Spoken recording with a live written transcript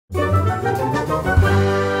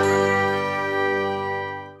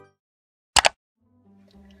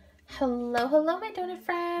Hello, hello my donut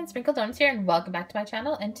friends, Sprinkle Donuts here and welcome back to my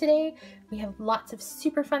channel. And today we have lots of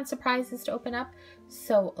super fun surprises to open up,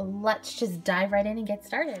 so let's just dive right in and get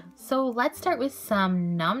started. So let's start with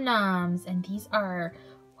some Num Noms, and these are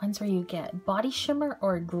ones where you get body shimmer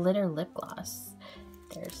or glitter lip gloss.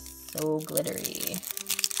 They're so glittery.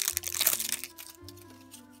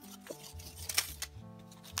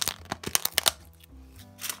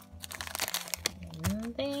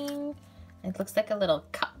 It looks like a little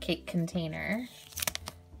cupcake container.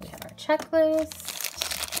 We have our checklist.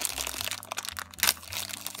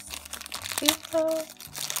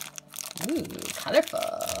 Ooh,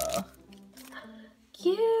 colorful.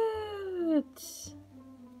 Cute.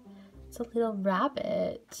 It's a little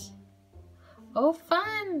rabbit. Oh,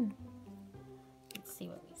 fun. Let's see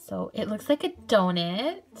what we... So it looks like a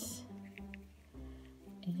donut.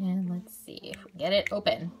 And let's see if we get it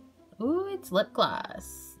open. Ooh, it's lip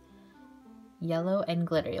gloss. Yellow and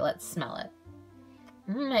glittery. Let's smell it.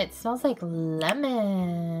 It smells like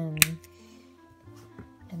lemon.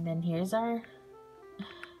 And then here's our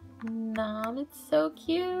Nom. It's so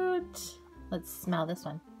cute. Let's smell this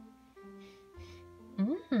one. I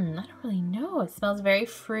don't really know. It smells very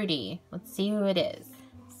fruity. Let's see who it is.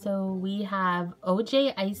 So we have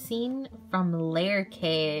OJ icing from Layer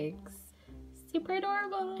Cakes. Super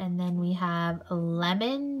adorable. And then we have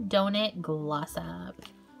lemon donut gloss up.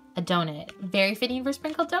 A donut. Very fitting for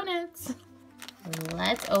Sprinkle Donuts.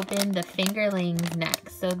 Let's open the Fingerlings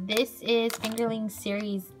next. So this is Fingerlings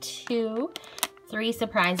Series 2. 3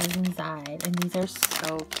 surprises inside. And these are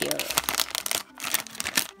so cute.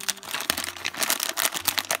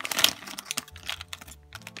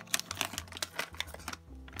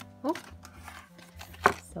 Oh.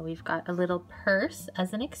 So we've got a little purse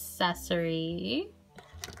as an accessory.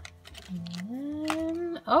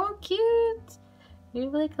 And, oh, cute. We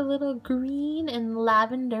have like a little green and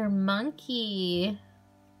lavender monkey.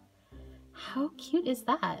 How cute is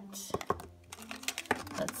that?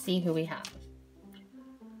 Let's see who we have.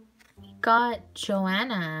 We got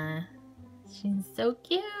Joanna. She's so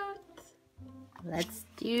cute. Let's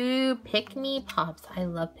do Pikmi Pops. I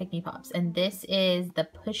love Pikmi Pops. And this is the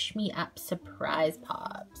Push Me Up Surprise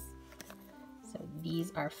Pops. So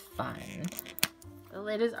these are fun. The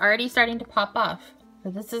lid is already starting to pop off. So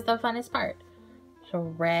this is the funnest part. So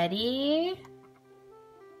ready,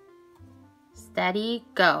 steady,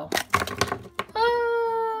 go.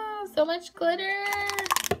 Oh, so much glitter.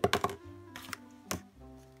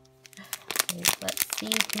 Okay, let's see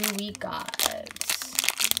who we got. It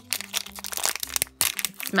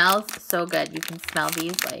smells so good. You can smell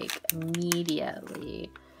these like immediately.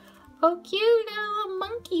 Oh, cute, we got a little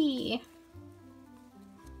monkey.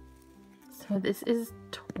 So this is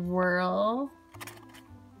Twirl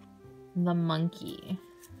the monkey,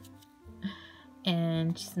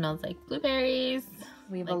 and she smells like blueberries.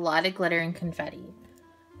 We have a lot of glitter and confetti.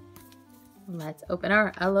 Let's open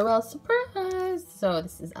our LOL surprise. So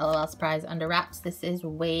this is LOL surprise under wraps. This is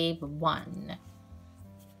wave 1.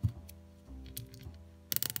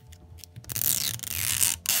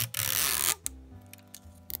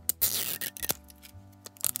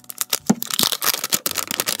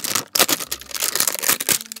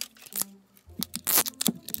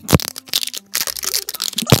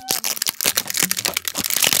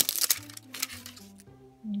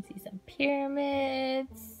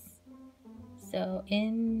 Pyramids. So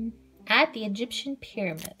at the Egyptian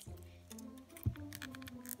pyramids.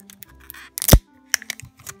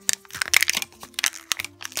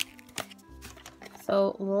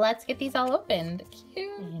 So let's get these all opened.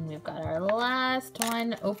 Cute. And we've got our last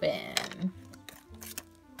one open.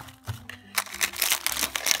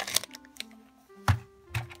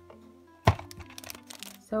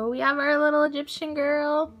 So we have our little Egyptian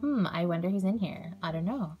girl. I wonder who's in here. I don't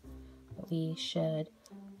know. We should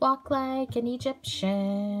walk like an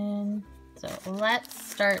Egyptian. So let's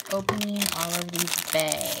start opening all of these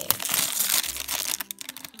bags.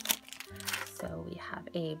 So we have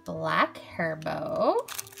a black hair bow.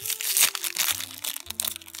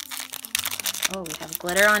 Oh, we have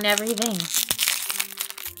glitter on everything.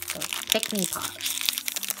 So Pikmi Pops.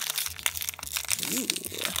 Ooh.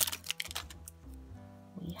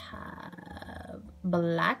 We have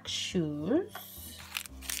black shoes.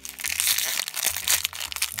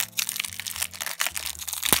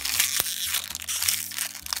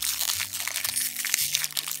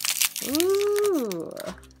 Ooh,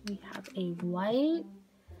 we have a white,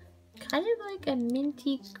 kind of like a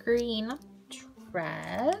minty green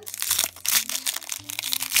dress.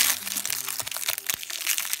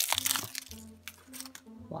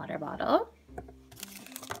 Water bottle.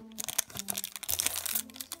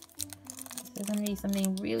 it's gonna be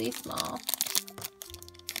something really small.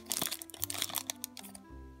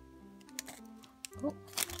 Oh.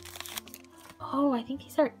 Oh, I think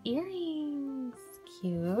these are earrings.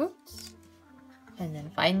 Cute. And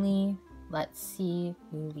then finally, let's see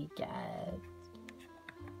who we get.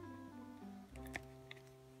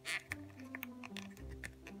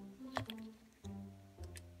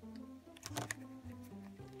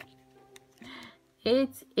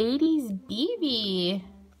 It's 80s BB.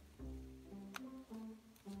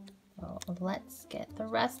 So let's get the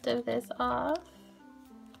rest of this off.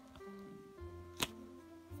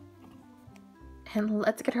 And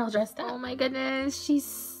let's get her all dressed up. Oh my goodness, she's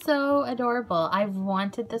so adorable. I've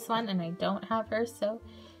wanted this one and I don't have her, so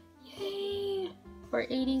yay for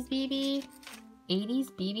 80s BB.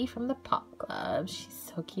 80s BB from the Pop Club.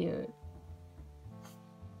 She's so cute.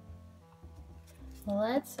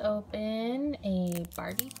 Let's open a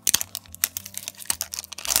Barbie.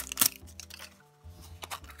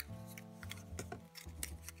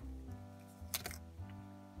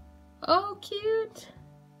 Oh, cute.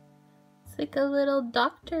 It's like a little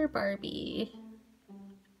Dr. Barbie.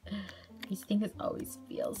 These things always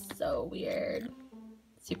feel so weird.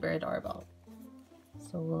 Super adorable.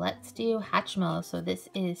 So let's do Hatchimals. So this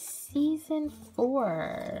is season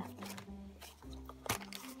 4.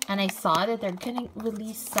 And I saw that they're gonna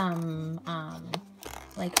release some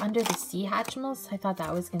like under the sea Hatchimals. I thought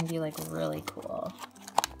that was gonna be like really cool.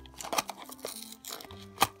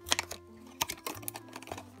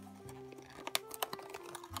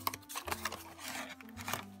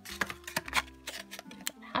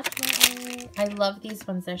 Hatchimals. I love these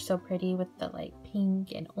ones. They're so pretty with the like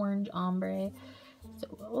pink and orange ombre. So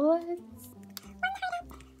let's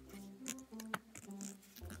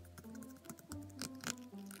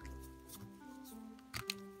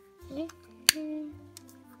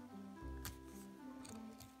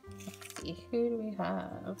see, who do we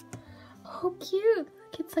have? Oh, cute!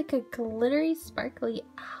 Look, it's like a glittery, sparkly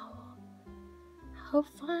owl. How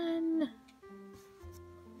fun!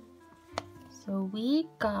 So we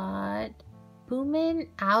got Boomin'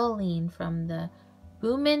 Owline from the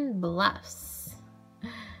Boomin' Bluffs.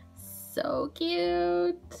 So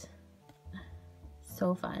cute!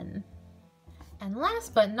 So fun. And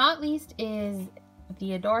last but not least is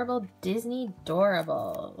the adorable Disney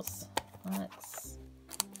Doorables. Let's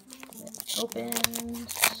get it open.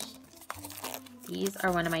 These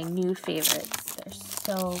are one of my new favorites. They're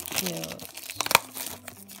so cute.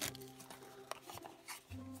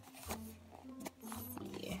 Let's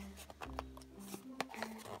see.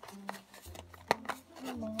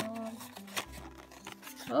 Come on.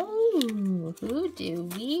 Oh, who do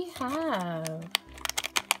we have?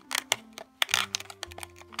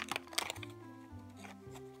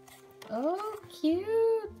 Oh,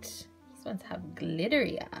 cute. These ones have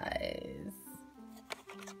glittery eyes.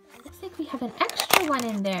 Looks like we have an extra one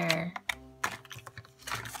in there.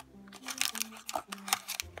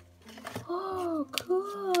 Oh,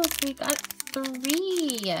 cool. So we got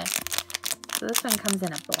 3. So this one comes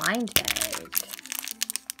in a blind bag.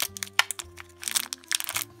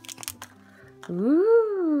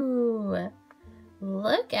 Ooh.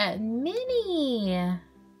 Look at Minnie.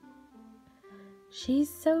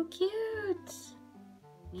 She's so cute.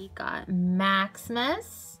 We got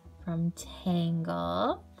Maximus from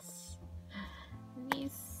Tangled.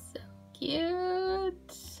 He's so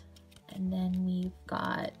cute. And then we've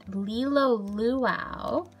got Lilo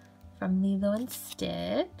Luau from Lilo and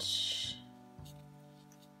Stitch.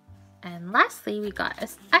 And lastly, we got an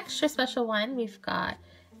extra special one. We've got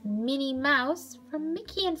Minnie Mouse from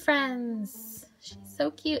Mickey and Friends. She's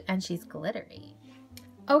so cute and she's glittery.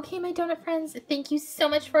 Okay, my donut friends, thank you so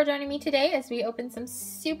much for joining me today as we open some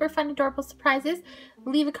super fun, adorable surprises.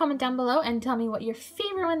 Leave a comment down below and tell me what your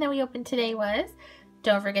favorite one that we opened today was.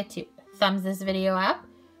 Don't forget to thumbs this video up.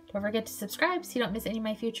 Don't forget to subscribe so you don't miss any of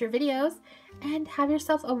my future videos. And have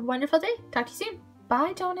yourself a wonderful day. Talk to you soon.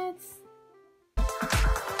 Bye, donuts.